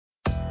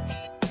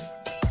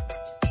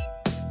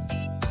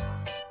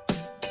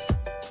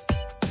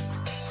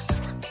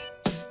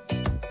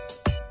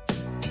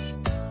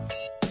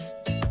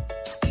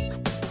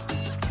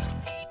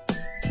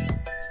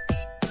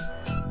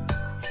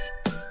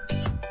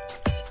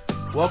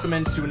Welcome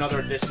into another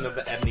edition of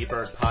the Ebony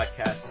Bird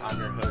Podcast. I'm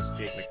your host,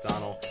 Jake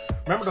McDonald.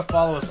 Remember to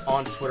follow us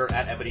on Twitter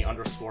at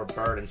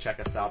Ebony_Bird and check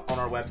us out on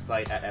our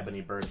website at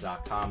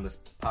ebonybird.com.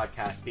 This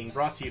podcast being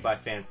brought to you by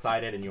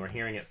Fansided, and you are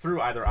hearing it through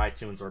either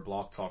iTunes or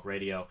Blog Talk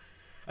Radio.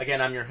 Again,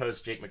 I'm your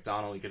host, Jake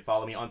McDonald. You can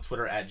follow me on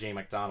Twitter at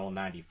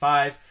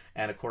jmcdonald95.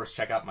 And, of course,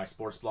 check out my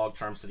sports blog,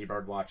 Charm City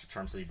Birdwatch,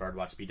 Charm City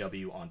Birdwatch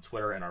BW on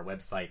Twitter and our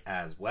website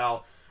as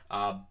well.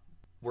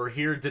 We're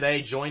here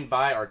today joined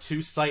by our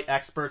two site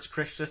experts,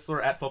 Chris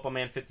Schisler at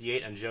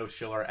FootballMan58 and Joe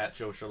Schiller at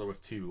Joe Schiller with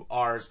 2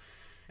 R's.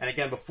 And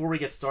again, before we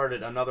get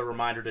started, another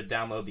reminder to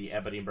download the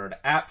Ebony Bird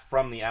app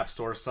from the App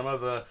Store. Some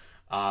of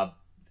the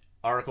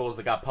articles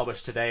that got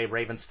published today,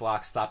 Ravens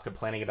flock stopped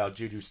complaining about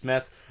Juju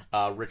Smith.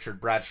 Richard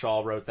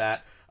Bradshaw wrote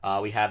that.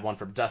 We had one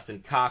from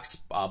Dustin Cox,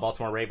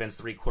 Baltimore Ravens,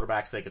 3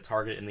 quarterbacks take a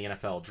target in the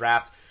NFL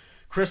draft.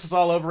 Chris was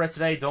all over it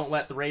today. Don't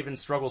let the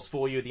Ravens struggles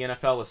fool you. The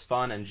NFL is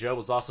fun, and Joe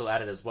was also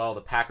at it as well. The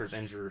Packers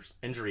injuries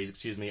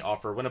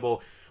offer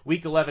winnable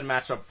Week 11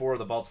 matchup for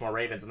the Baltimore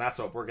Ravens, and that's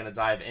what we're going to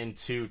dive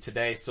into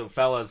today. So,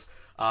 fellas,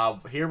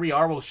 here we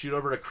are. We'll shoot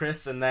over to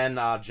Chris, and then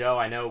Joe.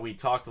 I know we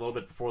talked a little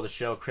bit before the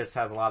show. Chris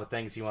has a lot of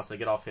things he wants to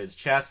get off his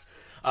chest.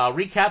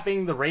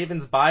 Recapping the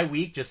Ravens bye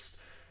week,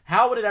 just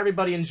how did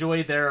everybody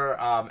enjoy their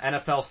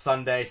NFL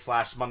Sunday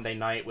 / Monday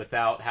night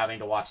without having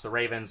to watch the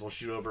Ravens? We'll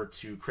shoot over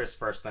to Chris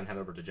first, then head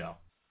over to Joe.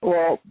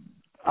 Well,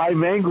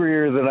 I'm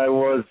angrier than I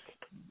was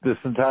this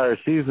entire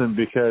season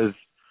because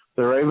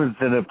the Ravens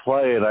didn't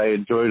play, and I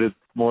enjoyed it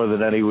more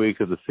than any week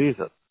of the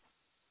season.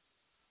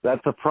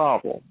 That's a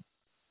problem.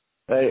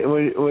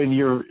 When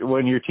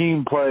your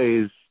team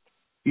plays,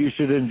 you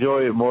should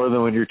enjoy it more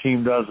than when your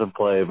team doesn't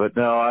play. But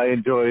no, I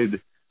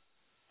enjoyed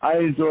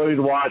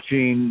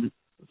watching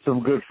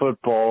some good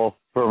football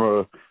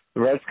from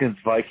the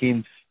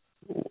Redskins-Vikings.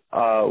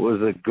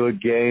 Was a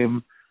good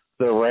game.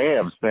 The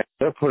Rams, man,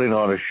 they're putting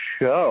on a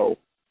show.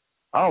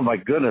 Oh, my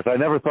goodness. I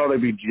never thought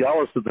I'd be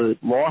jealous of the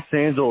Los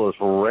Angeles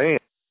Rams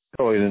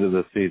going into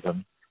this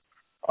season.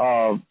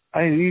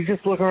 You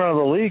just look around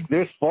the league,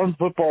 there's fun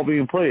football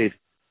being played.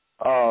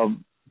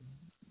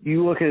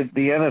 You look at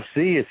the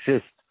NFC, it's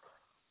just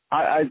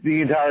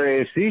the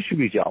entire AFC should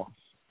be jealous.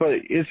 But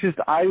it's just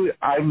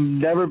I've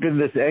never been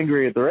this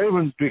angry at the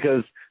Ravens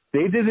because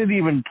they didn't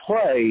even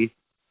play,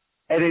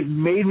 and it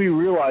made me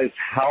realize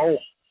how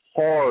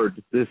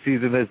hard this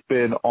season has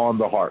been on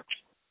the heart.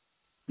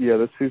 Yeah,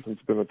 this season's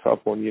been a tough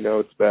one. You know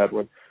it's bad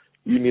when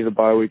you need a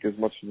bye week as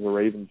much as the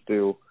Ravens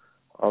do.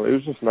 It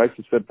was just nice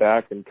to sit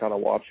back and kind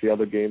of watch the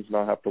other games,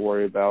 not have to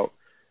worry about,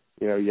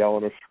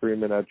 yelling or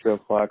screaming at Joe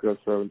Flacco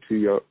throwing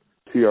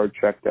two-yard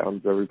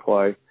checkdowns every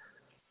play.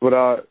 But,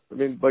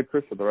 like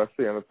Chris said, the rest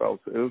of the NFL,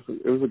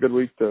 it was a good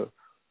week to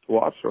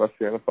watch. The rest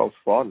of the NFL's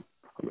fun.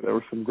 There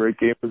were some great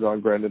games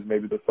on. Granted,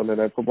 maybe the Sunday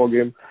Night Football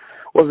game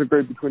wasn't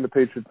great between the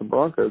Patriots and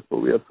Broncos, but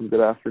we had some good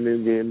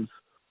afternoon games.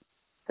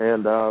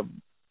 And the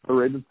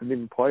Ravens didn't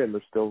even play, and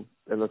they're still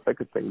in the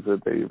thick of things. I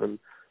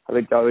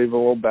think got even a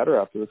little better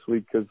after this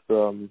week because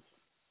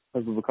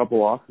of a couple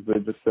losses. They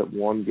just set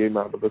one game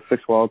out of the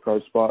 6th wild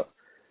card spot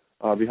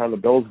behind the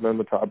Bills, and then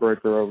the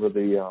tiebreaker over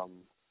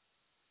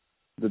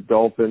the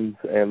Dolphins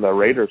and the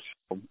Raiders.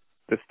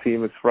 This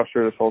team is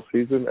frustrated this whole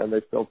season, and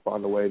they still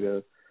find a way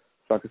to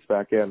suck us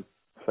back in.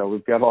 So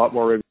we've got a lot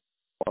more Ravens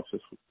to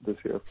watch this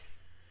year.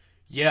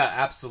 Yeah,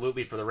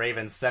 absolutely. For the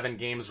Ravens, 7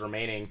 games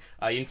remaining.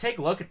 You can take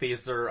a look at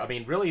these.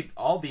 Really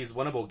all these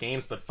winnable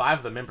games, but 5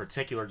 of them in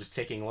particular, just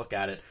taking a look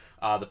at it.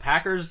 The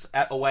Packers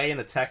away and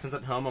the Texans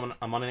at home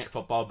on Monday Night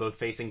Football, both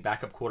facing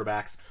backup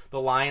quarterbacks. The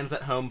Lions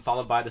at home,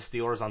 followed by the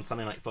Steelers on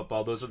Sunday Night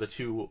Football. Those are the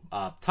 2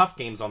 tough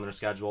games on their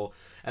schedule.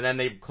 And then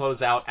they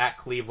close out at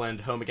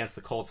Cleveland, home against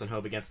the Colts and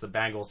home against the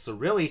Bengals. So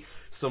really,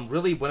 some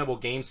really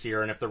winnable games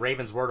here. And if the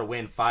Ravens were to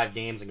win 5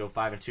 games and go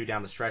 5-2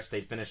 down the stretch,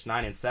 they'd finish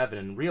 9-7.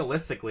 And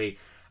realistically,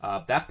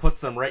 that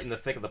puts them right in the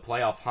thick of the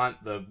playoff hunt.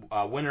 The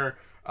winner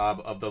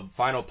of the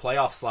final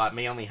playoff slot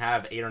may only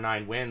have 8 or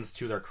 9 wins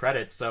to their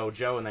credit. So,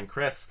 Joe and then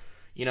Chris,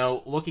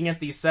 looking at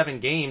these 7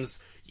 games,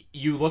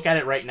 you look at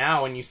it right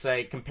now and you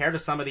say, compared to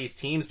some of these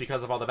teams,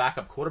 because of all the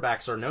backup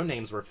quarterbacks or no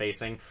names we're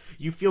facing,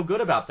 you feel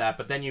good about that.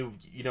 But then you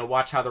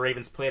watch how the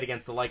Ravens played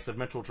against the likes of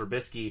Mitchell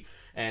Trubisky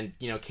and,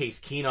 Case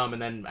Keenum,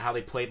 and then how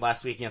they played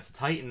last week against the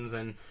Titans.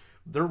 And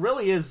there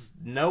really is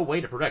no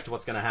way to predict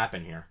what's going to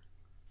happen here.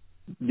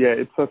 Yeah,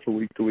 it's such a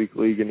week-to-week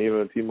league, and even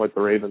a team like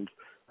the Ravens,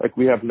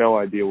 we have no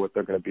idea what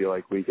they're going to be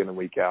like week in and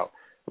week out.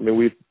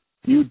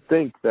 You'd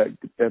think that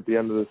at the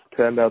end of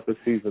to end out this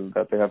season,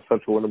 that they have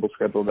such a winnable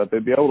schedule that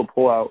they'd be able to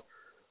pull out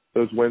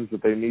those wins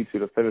that they need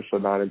to finish a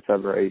 9-7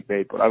 or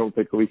 8-8. But I don't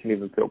think we can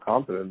even feel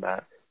confident in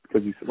that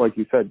because, like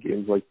you said,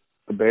 games like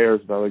the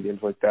Bears and other games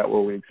like that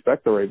where we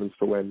expect the Ravens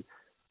to win,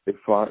 they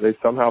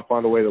somehow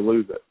find a way to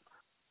lose it.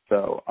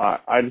 So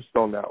I just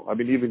don't know.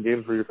 Even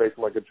games where you're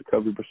facing like a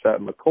Jacoby Brissett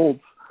and the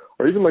Colts,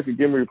 or even like a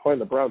game where you're playing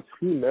the Browns,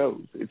 who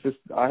knows? It's just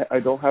I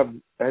don't have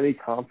any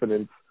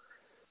confidence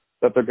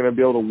that they're going to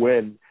be able to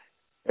win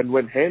and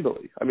win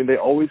handily. They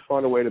always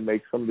find a way to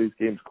make some of these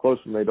games close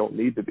when they don't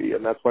need to be,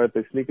 and that's why if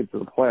they sneak into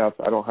the playoffs,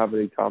 I don't have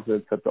any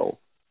confidence that they'll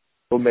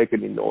will make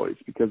any noise,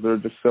 because there are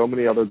just so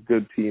many other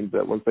good teams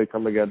that once they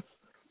come against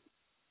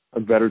a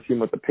better team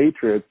like the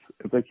Patriots,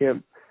 if they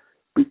can't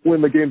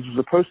win the games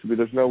they're supposed to be,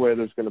 there's no way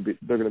they're going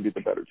to be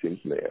the better teams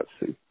in the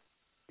AFC.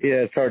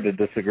 Yeah, it's hard to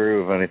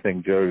disagree with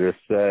anything Joe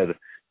just said.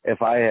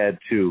 If I had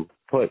to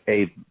put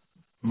a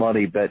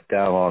money bet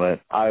down on it,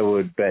 I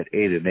would bet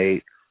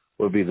 8-8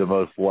 would be the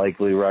most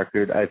likely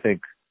record. I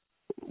think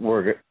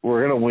we're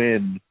going to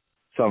win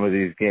some of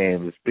these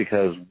games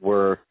because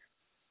we're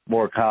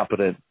more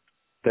competent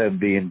than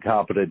the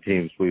incompetent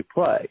teams we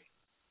play.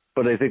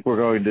 But I think we're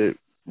going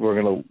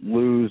to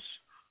lose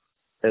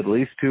at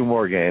least 2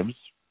 more games,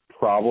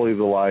 probably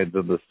the Lions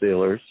and the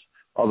Steelers.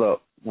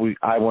 Although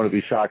I want to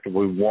be shocked if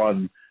we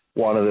won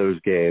one of those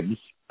games,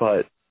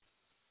 but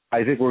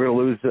I think we're going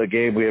to lose a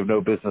game we have no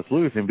business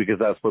losing, because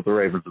that's what the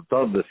Ravens have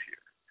done this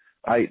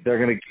year.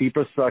 They're going to keep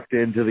us sucked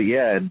into the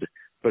end,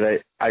 but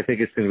I think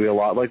it's going to be a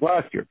lot like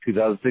last year,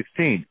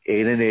 2016,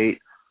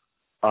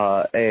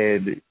 8-8,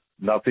 and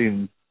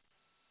nothing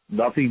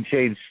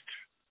changed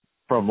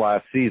from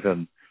last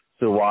season.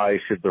 So why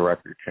should the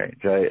record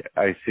change?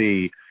 I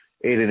see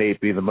 8-8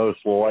 be the most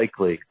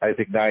likely. I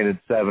think 9-7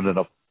 in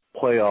a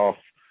playoff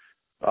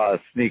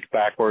sneak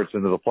backwards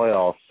into the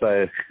playoffs.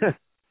 I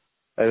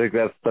think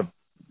that's the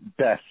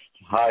best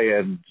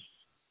high-end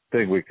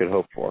thing we could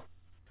hope for.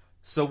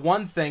 So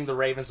one thing the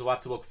Ravens will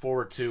have to look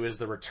forward to is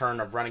the return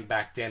of running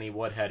back Danny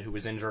Woodhead, who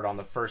was injured on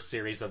the first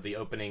series of the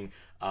opening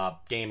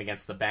game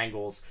against the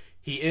Bengals.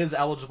 He is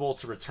eligible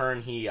to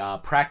return. He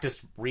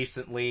practiced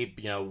recently,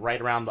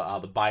 right around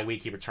the bye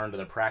week. He returned to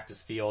the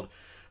practice field.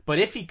 But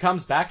if he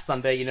comes back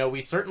Sunday,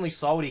 we certainly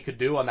saw what he could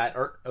do on that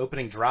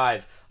opening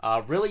drive.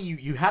 Really,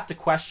 you have to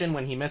question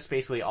when he missed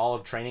basically all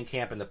of training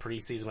camp in the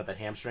preseason with that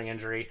hamstring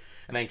injury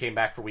and then came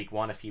back for week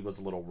 1 if he was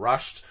a little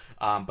rushed.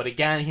 But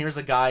again, here's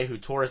a guy who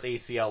tore his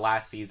ACL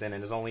last season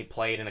and has only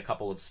played in a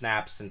couple of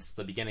snaps since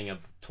the beginning of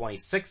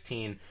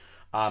 2016.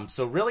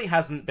 So really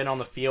hasn't been on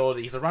the field.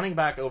 He's a running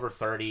back over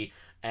 30,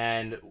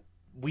 and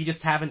we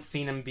just haven't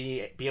seen him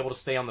be able to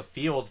stay on the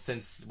field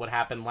since what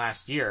happened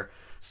last year.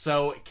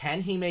 So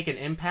can he make an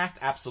impact?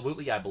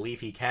 Absolutely, I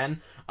believe he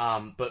can.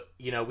 But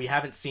we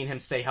haven't seen him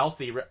stay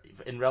healthy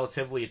in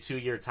relatively a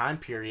 2-year time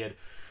period.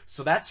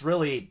 So that's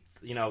really,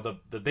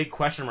 the big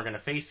question we're going to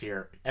face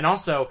here. And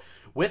also,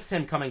 with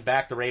him coming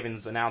back, the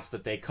Ravens announced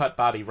that they cut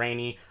Bobby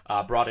Rainey,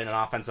 brought in an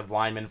offensive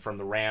lineman from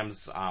the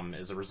Rams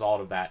as a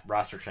result of that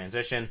roster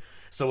transition.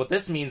 So what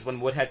this means when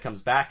Woodhead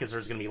comes back is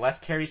there's going to be less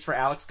carries for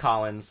Alex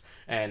Collins,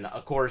 and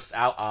of course,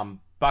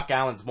 Buck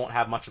Allen won't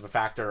have much of a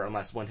factor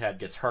unless Woodhead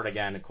gets hurt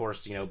again. Of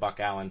course, Buck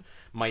Allen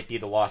might be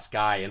the lost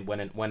guy, and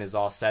when it's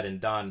all said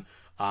and done.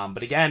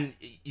 But again,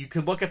 you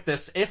could look at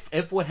this,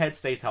 if Woodhead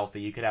stays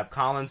healthy, you could have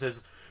Collins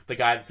as the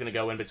guy that's going to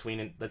go in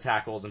between the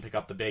tackles and pick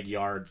up the big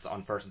yards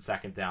on first and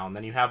second down.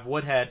 Then you have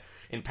Woodhead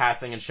in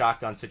passing and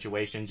shotgun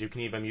situations. You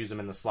can even use him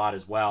in the slot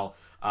as well.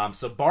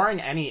 So barring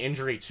any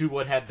injury to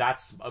Woodhead,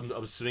 that's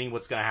assuming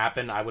what's going to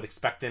happen. I would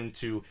expect him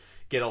to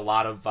get a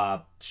lot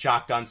of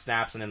shotgun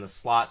snaps and in the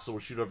slot. So we'll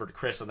shoot over to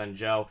Chris and then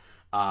Joe.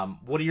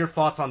 What are your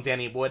thoughts on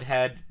Danny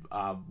Woodhead?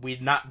 We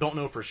don't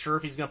know for sure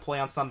if he's going to play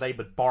on Sunday,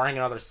 but barring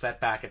another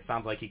setback, it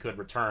sounds like he could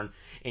return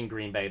in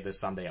Green Bay this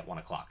Sunday at 1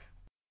 o'clock.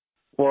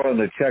 Well, in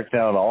the check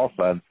down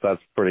offense,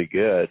 that's pretty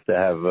good to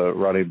have a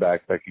running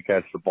back that can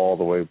catch the ball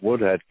the way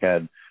Woodhead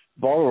can.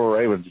 Baltimore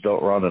Ravens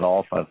don't run an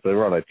offense; they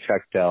run a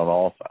check down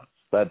offense.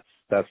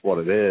 That's what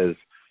it is.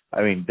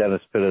 I mean,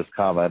 Dennis Pitta's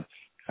comments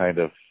kind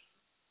of,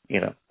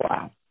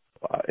 wow,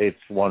 it's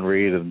one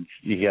read and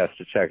he has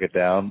to check it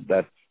down.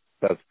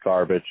 That's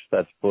garbage.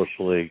 That's Bush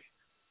League,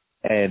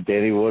 and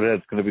Danny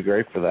Woodhead's going to be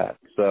great for that.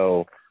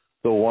 So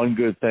the one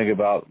good thing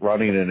about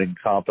running an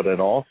incompetent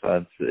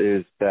offense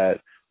is that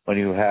when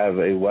you have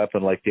a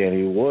weapon like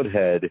Danny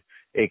Woodhead,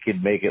 it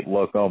can make it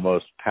look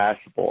almost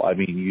passable. I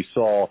mean, you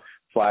saw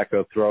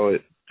Flacco throw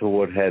it to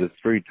Woodhead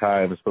 3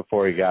 times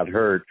before he got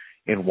hurt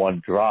in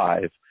one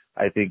drive.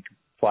 I think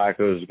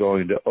Flacco is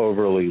going to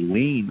overly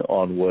lean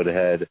on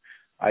Woodhead.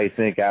 I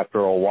think after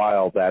a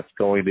while that's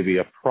going to be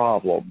a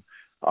problem.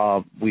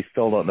 We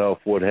still don't know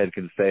if Woodhead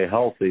can stay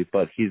healthy,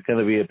 but he's going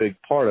to be a big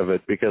part of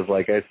it because,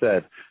 like I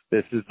said,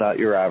 this is not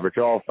your average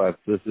offense.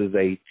 This is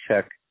a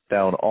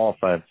check-down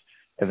offense,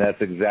 and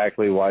that's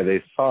exactly why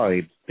they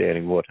signed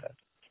Danny Woodhead.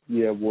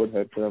 Yeah,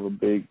 Woodhead can have a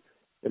big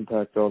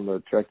impact on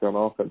the check-down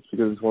offense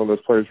because he's one of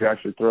those players you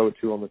actually throw it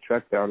to on the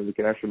check-down, and he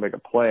can actually make a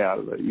play out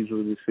of it.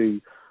 Usually we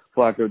see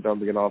Flacco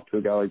dumping it off to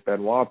a guy like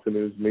Ben Watson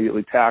who's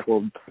immediately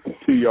tackled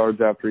 2 yards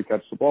after he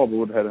catches the ball, but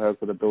Woodhead has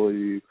an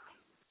ability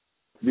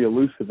to be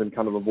elusive and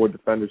kind of avoid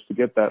defenders to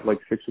get that 6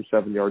 or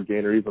 7 yard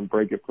gain or even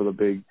break it for the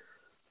big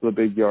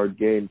yard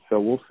gain. So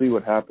we'll see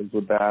what happens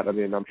with that. I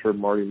mean, I'm sure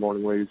Marty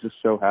Morningway is just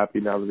so happy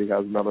now that he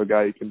has another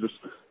guy he can just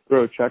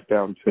throw a check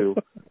down to.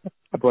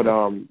 But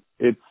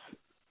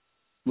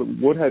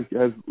Woodhead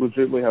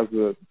legitimately has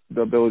the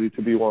ability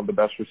to be one of the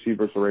best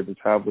receivers the Ravens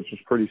have, which is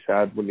pretty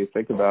sad when you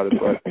think about it.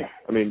 But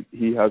I mean,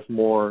 he has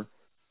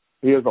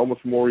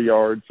almost more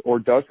yards, or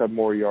does have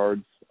more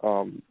yards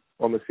on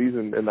the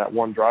season in that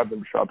one drive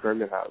than Rashad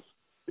Perriman has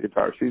the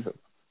entire season.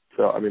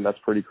 So, I mean, that's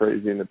pretty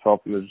crazy in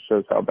itself, and it just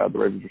shows how bad the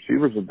Ravens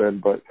receivers have been.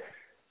 But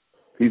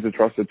he's a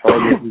trusted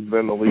target. He's been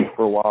in the league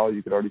for a while.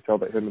 You could already tell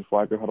that him and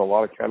Flacco had a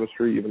lot of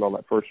chemistry, even on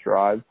that first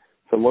drive.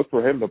 So look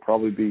for him to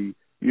probably be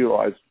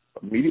utilized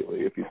immediately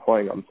if he's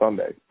playing on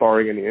Sunday,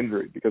 barring any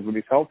injury. Because when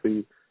he's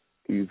healthy,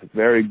 he's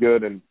very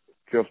good, and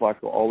Joe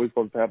Flacco always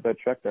loves to have that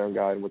check down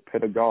guy. And with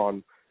Pitta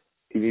gone,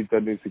 he needs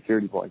that new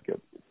security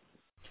blanket.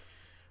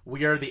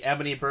 We are the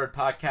Ebony Bird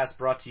Podcast,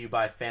 brought to you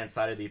by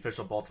Fansided, the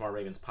official Baltimore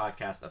Ravens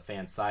podcast of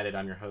Fansided.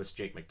 I'm your host,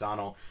 Jake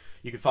McDonald.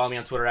 You can follow me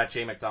on Twitter at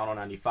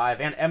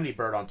jmcdonald95 and Ebony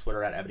Bird on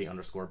Twitter at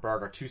ebony_bird.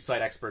 Our two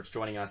site experts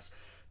joining us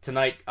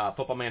tonight,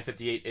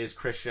 Footballman58 is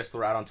Chris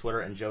Schisler out on Twitter,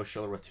 and Joe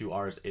Schiller with 2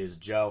 R's is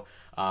Joe.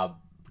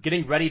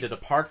 Getting ready to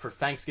depart for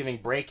Thanksgiving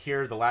break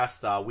here, the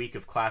last week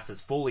of classes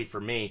fully for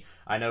me.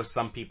 I know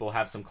some people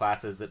have some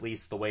classes, at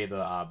least the way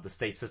the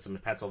state system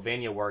in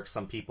Pennsylvania works.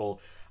 Some people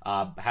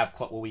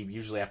we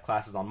usually have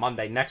classes on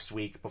Monday next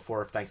week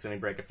before Thanksgiving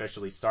break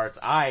officially starts.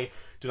 I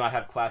do not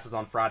have classes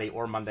on Friday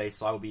or Monday,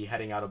 so I will be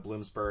heading out of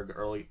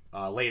Bloomsburg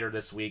later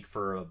this week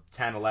for a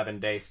 10,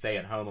 11-day stay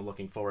at home. I'm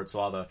looking forward to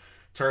all the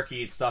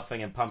turkey,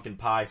 stuffing, and pumpkin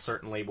pie.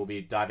 Certainly we'll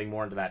be diving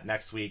more into that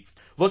next week.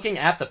 Looking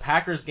at the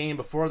Packers game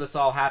before this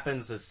all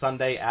happens is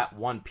Sunday at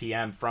 1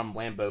 p.m. from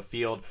Lambeau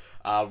Field.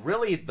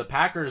 Really, the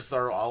Packers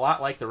are a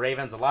lot like the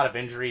Ravens, a lot of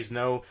injuries.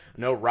 No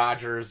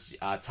Rodgers,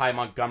 Ty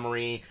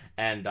Montgomery,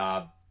 and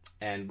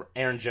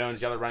Aaron Jones,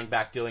 the other running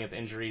back, dealing with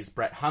injuries.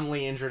 Brett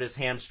Hundley injured his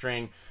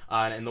hamstring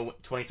in the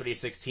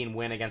 23-16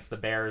 win against the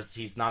Bears.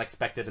 He's not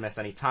expected to miss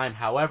any time.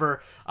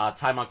 However,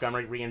 Ty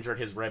Montgomery re-injured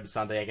his rib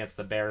Sunday against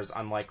the Bears,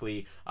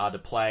 unlikely to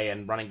play.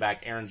 And running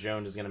back Aaron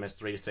Jones is going to miss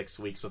 3 to 6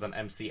 weeks with an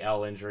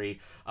MCL injury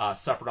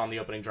suffered on the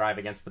opening drive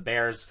against the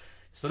Bears.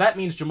 So that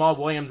means Jamal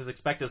Williams is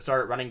expected to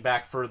start at running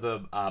back for the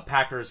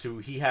Packers, who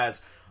he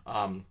has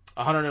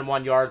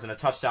 101 yards and a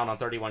touchdown on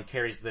 31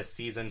 carries this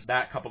season.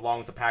 That, coupled along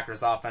with the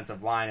Packers'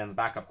 offensive line and the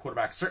backup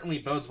quarterback, certainly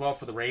bodes well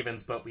for the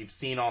Ravens, but we've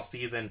seen all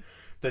season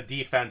the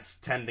defense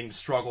tending to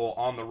struggle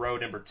on the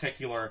road in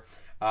particular.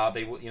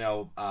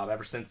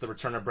 Ever since the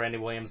return of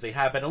Brandon Williams, they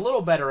have been a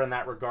little better in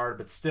that regard,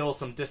 but still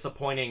some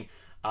disappointing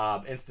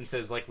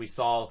instances like we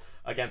saw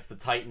against the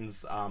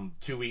Titans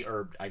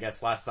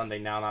last Sunday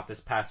now, not this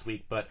past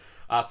week. But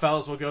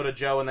fellas, we'll go to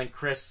Joe and then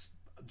Chris.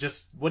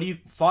 Just what are your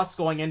thoughts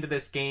going into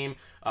this game?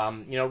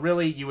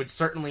 Really, you would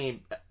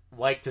certainly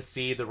like to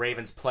see the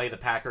Ravens play the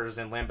Packers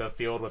in Lambeau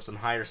Field with some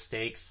higher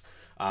stakes.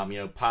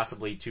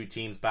 Possibly two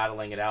teams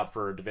battling it out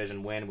for a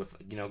division win with,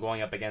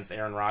 going up against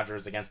Aaron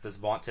Rodgers against this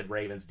vaunted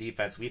Ravens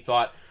defense. We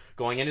thought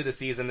going into the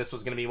season this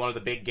was going to be one of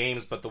the big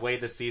games, but the way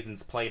this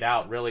season's played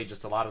out, really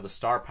just a lot of the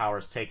star power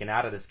is taken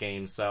out of this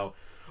game. So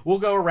we'll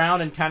go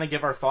around and kind of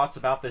give our thoughts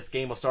about this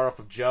game. We'll start off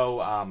with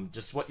Joe.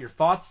 Just what your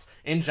thoughts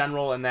in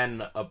general, and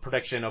then a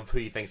prediction of who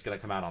you think is going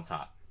to come out on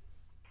top.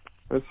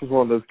 This is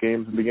one of those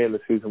games at the beginning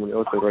of the season when you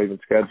look at the Ravens'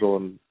 schedule,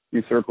 and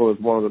you circle as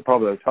one of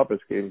probably the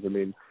toughest games. I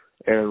mean,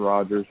 Aaron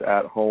Rodgers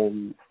at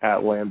home at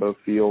Lambeau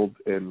Field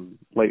in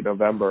late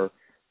November.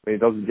 I mean, it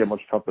doesn't get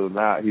much tougher than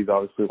that. He's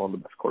obviously one of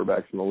the best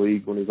quarterbacks in the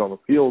league when he's on the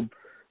field,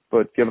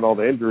 but given all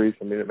the injuries,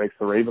 I mean, it makes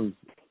the Ravens'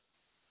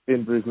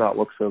 injuries not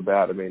look so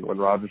bad. I mean, when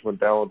Rodgers went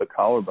down with the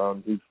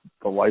collarbone, he's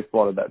the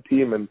lifeblood of that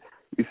team, and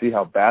you see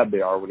how bad they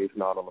are when he's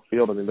not on the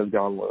field. I mean, they've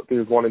gone, I think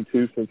it was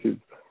 1-2 since his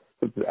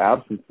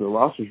absence. The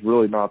roster's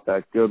really not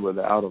that good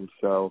without him.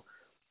 So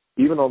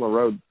even on the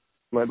road,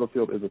 Lambeau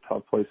Field is a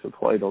tough place to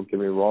play, don't get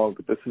me wrong,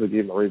 but this is a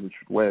game the Ravens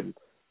should win.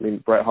 I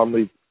mean, Brett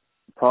Hundley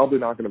probably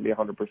not going to be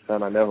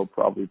 100%. I know he'll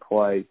probably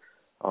play.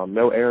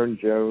 No Aaron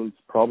Jones,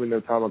 probably no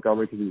Ty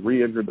Montgomery because he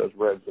re-injured those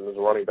ribs, and as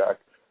a running back,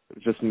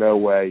 there's just no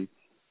way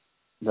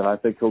that I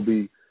think he'll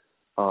be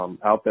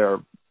out there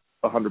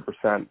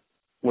 100%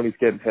 when he's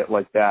getting hit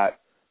like that.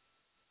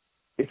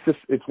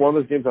 It's one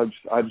of those games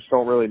I just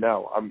don't really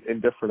know. I'm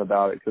indifferent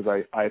about it because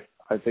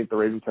I think the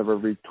Ravens have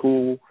every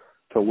tool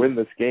to win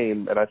this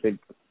game, and I think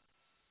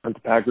the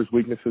Packers'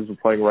 weaknesses are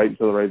playing right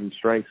into the Ravens'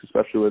 strengths,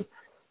 especially with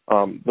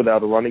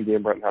without a running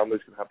game. Brett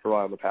Hundley's going to have to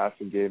rely on the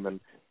passing game,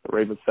 and the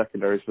Ravens'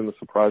 secondary has been the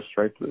surprise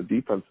strength of the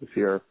defense this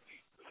year.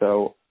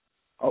 So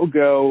I'll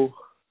go.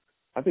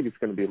 I think it's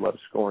going to be low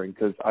scoring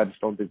because I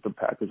just don't think the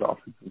Packers'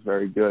 offense is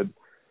very good,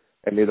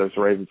 and neither is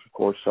the Ravens, of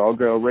course. So I'll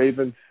go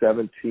Ravens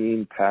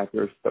 17,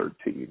 Packers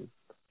 13.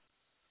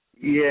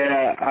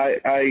 Yeah,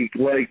 I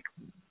like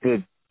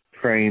the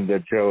train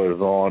that Joe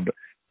is on.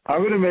 I'm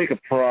going to make a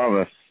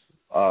promise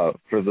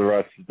for the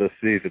rest of the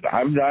season.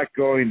 I'm not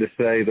going to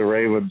say the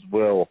Ravens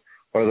will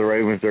or the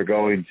Ravens are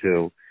going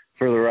to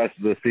for the rest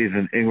of the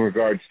season in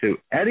regards to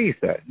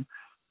anything,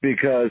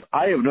 because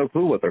I have no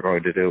clue what they're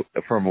going to do.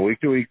 From a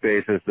week-to-week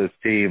basis, this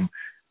team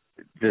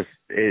just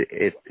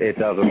it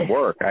doesn't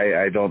work.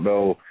 I don't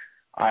know.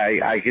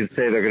 I can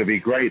say they're going to be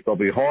great, they'll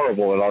be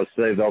horrible, and I'll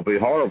say they'll be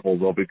horrible,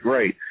 they'll be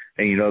great.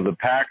 And, the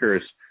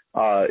Packers,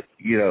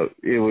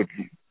 it would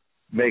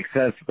make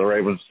sense if the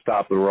Ravens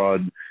stop the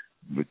run,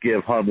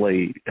 give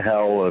Hundley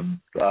hell, and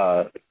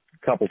a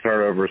couple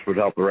turnovers would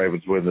help the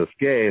Ravens win this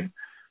game.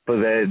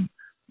 But then,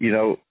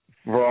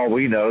 for all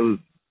we know,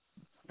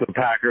 the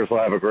Packers will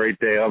have a great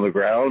day on the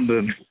ground,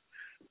 and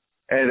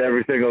and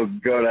everything will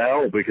go to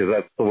hell because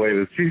that's the way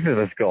the season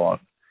has gone.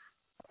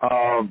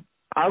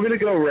 I'm going to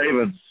go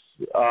Ravens.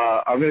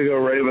 I'm going to go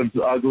Ravens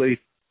ugly.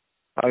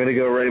 I'm going to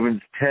go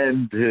Ravens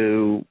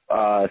 10-6,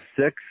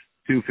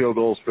 2 field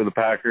goals for the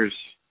Packers.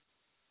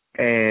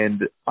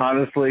 And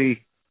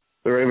honestly,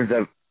 the Ravens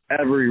have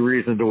every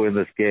reason to win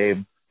this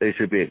game. They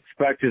should be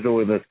expected to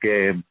win this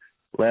game.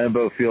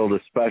 Lambeau Field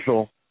is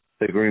special.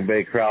 The Green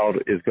Bay crowd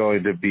is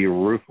going to be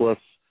ruthless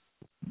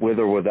with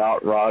or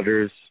without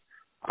Rodgers.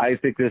 I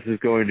think this is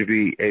going to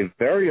be a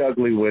very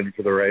ugly win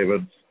for the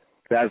Ravens.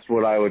 That's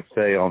what I would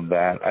say on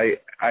that.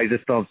 I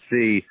just don't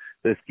see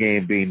this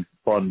game being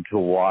fun to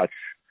watch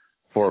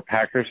for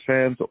Packers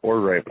fans or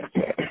Ravens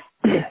fans.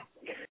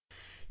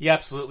 Yeah,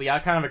 absolutely. I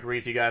kind of agree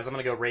with you guys. I'm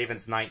going to go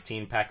Ravens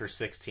 19, Packers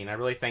 16. I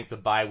really think the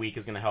bye week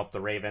is going to help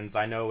the Ravens.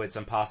 I know it's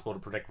impossible to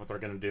predict what they're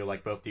going to do,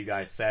 like both of you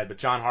guys said, but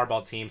John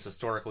Harbaugh teams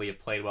historically have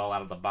played well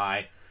out of the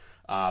bye.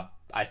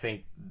 I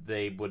think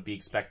they would be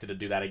expected to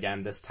do that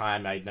again this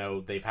time. I know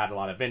they've had a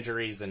lot of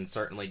injuries, and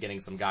certainly getting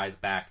some guys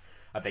back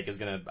I think is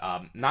going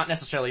to not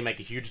necessarily make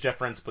a huge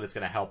difference, but it's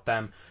going to help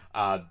them.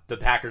 The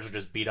Packers are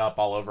just beat up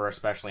all over,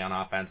 especially on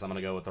offense. I'm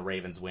going to go with the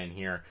Ravens win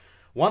here.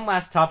 One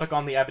last topic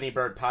on the Ebony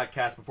Bird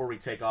podcast before we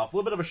take off. A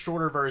little bit of a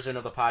shorter version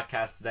of the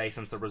podcast today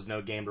since there was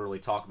no game to really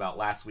talk about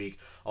last week.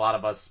 A lot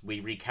of us,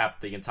 we recapped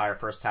the entire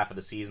first half of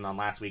the season on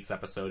last week's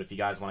episode. If you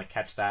guys want to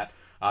catch that,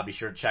 be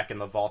sure to check in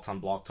the vault on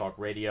Blog Talk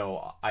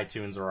Radio,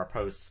 iTunes, or our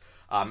posts,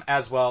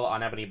 as well on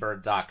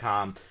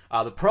ebonybird.com.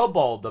 The Pro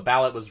Bowl, the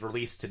ballot was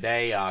released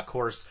today. Of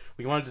course,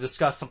 we wanted to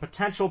discuss some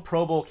potential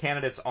Pro Bowl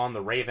candidates on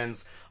the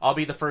Ravens. I'll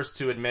be the first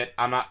to admit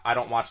I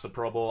don't watch the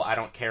Pro Bowl. I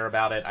don't care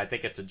about it. I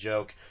think it's a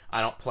joke. I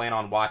don't plan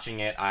on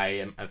watching it.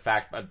 I'm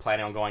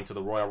planning on going to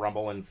the Royal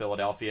Rumble in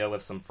Philadelphia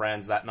with some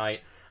friends that night.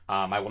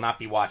 I will not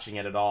be watching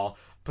it at all.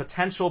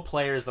 Potential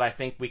players that I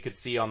think we could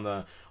see on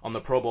the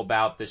Pro Bowl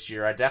ballot this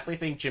year. I definitely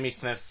think Jimmy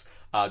Smith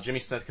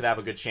could have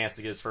a good chance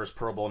to get his first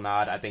Pro Bowl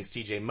nod. I think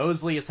C.J.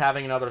 Mosley is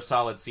having another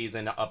solid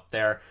season up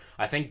there.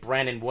 I think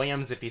Brandon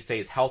Williams, if he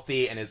stays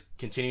healthy and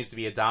continues to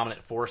be a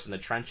dominant force in the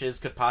trenches,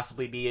 could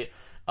possibly be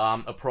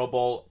a Pro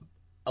Bowl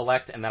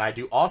elect. And then I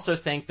do also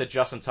think that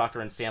Justin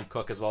Tucker and Sam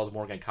Cook, as well as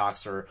Morgan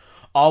Cox, are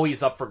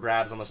always up for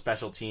grabs on the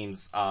special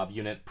teams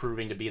unit,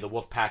 proving to be the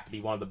Wolfpack to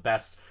be one of the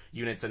best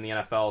units in the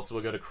NFL. So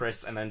we'll go to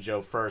Chris and then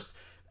Joe first.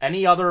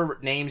 Any other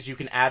names you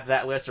can add to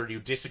that list, or do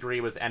you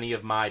disagree with any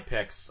of my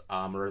picks,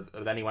 or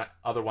any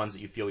other ones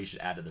that you feel you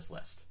should add to this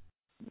list?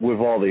 With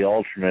all the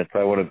alternates,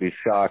 I wouldn't be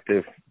shocked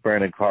if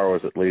Brandon Carr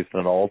was at least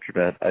an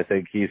alternate. I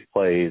think he's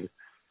played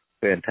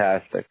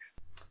fantastic.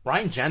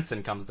 Ryan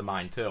Jensen comes to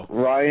mind, too.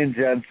 Ryan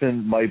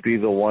Jensen might be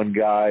the one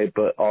guy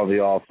but on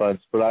the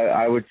offense, but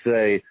I would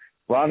say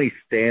Ronnie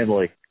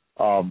Stanley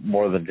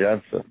more than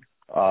Jensen.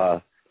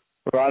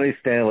 Ronnie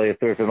Stanley, if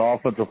there's an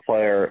offensive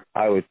player,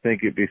 I would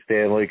think it'd be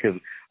Stanley, because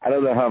I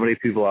don't know how many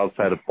people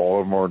outside of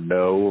Baltimore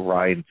know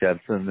Ryan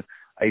Jensen.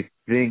 I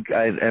think,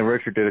 and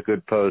Richard did a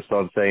good post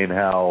on saying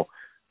how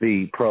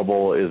the Pro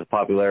Bowl is a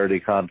popularity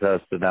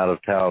contest and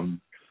out-of-town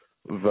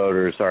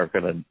voters aren't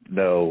going to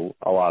know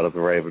a lot of the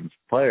Ravens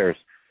players.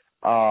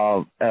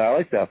 And I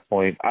like that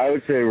point. I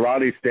would say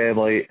Ronnie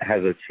Stanley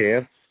has a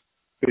chance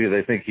because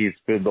I think he's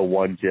been the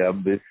one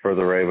gem for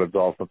the Ravens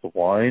offensive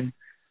line.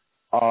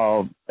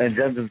 And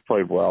Jensen's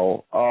played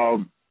well.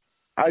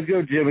 I'd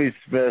go Jimmy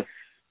Smith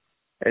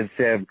and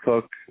Sam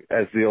Cook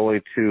as the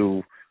only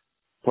two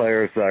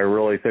players that I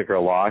really think are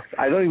locks.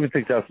 I don't even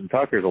think Justin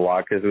Tucker's a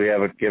lock because we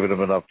haven't given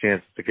him enough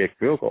chances to kick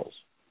field goals.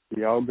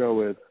 Yeah, I'll go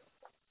with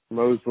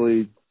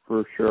Mosley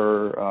for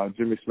sure.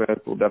 Jimmy Smith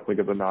will definitely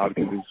get the nod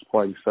because he's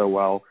playing so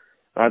well.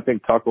 And I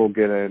think Tucker will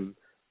get in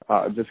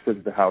just because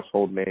he's a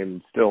household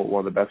name. Still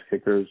one of the best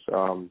kickers.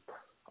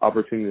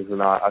 Opportunities or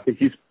not, I think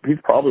he's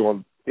probably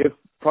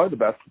probably the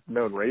best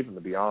known Raven,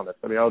 to be honest.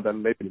 I mean, other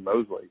than maybe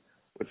Mosley,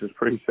 which is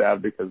pretty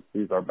sad because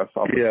he's our best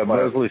offensive player.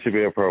 Mosley should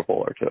be a Pro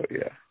Bowler too.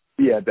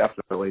 Yeah,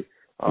 definitely.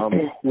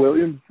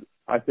 Williams,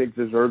 I think,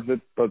 deserves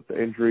it, but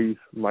the injuries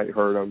might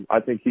hurt him.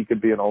 I think he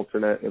could be an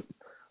alternate if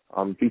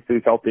he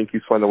stays healthy and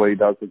keeps playing the way he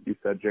does. Like you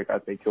said, Jake, I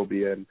think he'll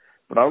be in.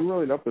 But I don't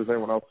really know if there's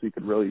anyone else you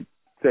could really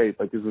say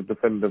like is a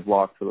definitive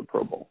lock for the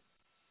Pro Bowl.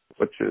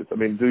 Which is, I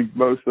mean,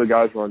 most of the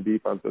guys are on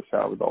defense. That's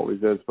how it always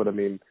is. But I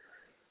mean,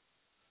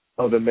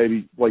 other than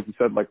maybe, like you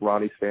said, like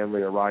Ronnie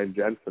Stanley or Ryan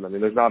Jensen, I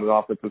mean, there's not an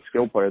offensive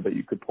skill player that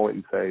you could point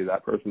and say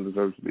that person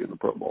deserves to be in the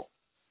Pro Bowl.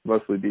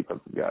 Mostly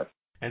defensive guys.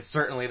 And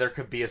certainly there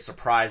could be a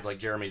surprise like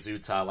Jeremy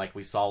Zuta, like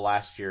we saw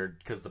last year,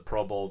 because the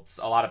Pro Bowl,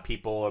 a lot of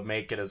people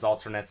make it as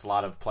alternates. A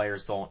lot of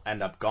players don't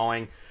end up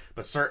going.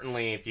 But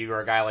certainly if you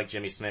are a guy like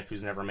Jimmy Smith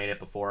who's never made it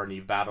before and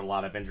you've battled a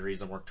lot of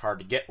injuries and worked hard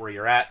to get where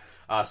you're at,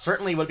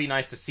 certainly would be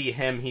nice to see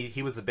him.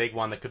 He was the big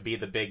one that could be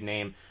the big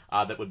name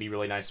that would be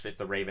really nice if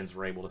the Ravens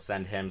were able to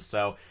send him.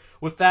 So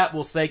with that,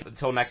 we'll say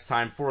until next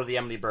time for the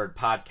Ebony Bird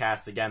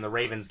podcast. Again, the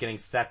Ravens getting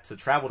set to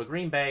travel to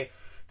Green Bay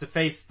to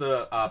face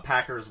the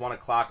Packers 1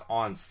 o'clock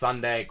on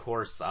Sunday. Of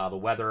course, the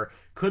weather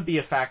could be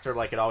a factor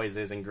like it always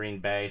is in Green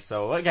Bay.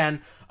 So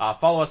again,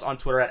 follow us on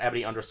Twitter at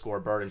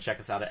ebony_bird and check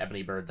us out at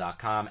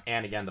ebonybird.com.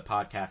 And again, the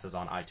podcast is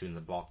on iTunes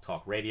and Blog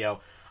Talk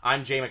Radio.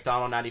 I'm Jay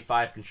McDonald,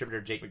 95,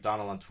 contributor Jake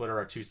McDonald on Twitter.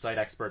 Our two site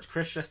experts,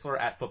 Chris Schisler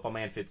at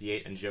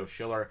FootballMan58 and Joe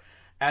Schiller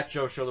at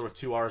Joe Schiller with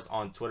 2 R's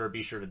on Twitter.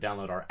 Be sure to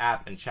download our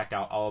app and check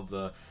out all of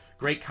the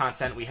great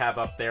content we have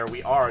up there.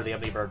 We are the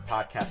Ebony Bird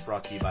Podcast,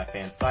 brought to you by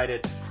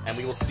Fansided, and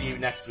we will see you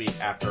next week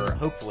after,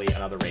 hopefully,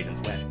 another Ravens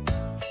win.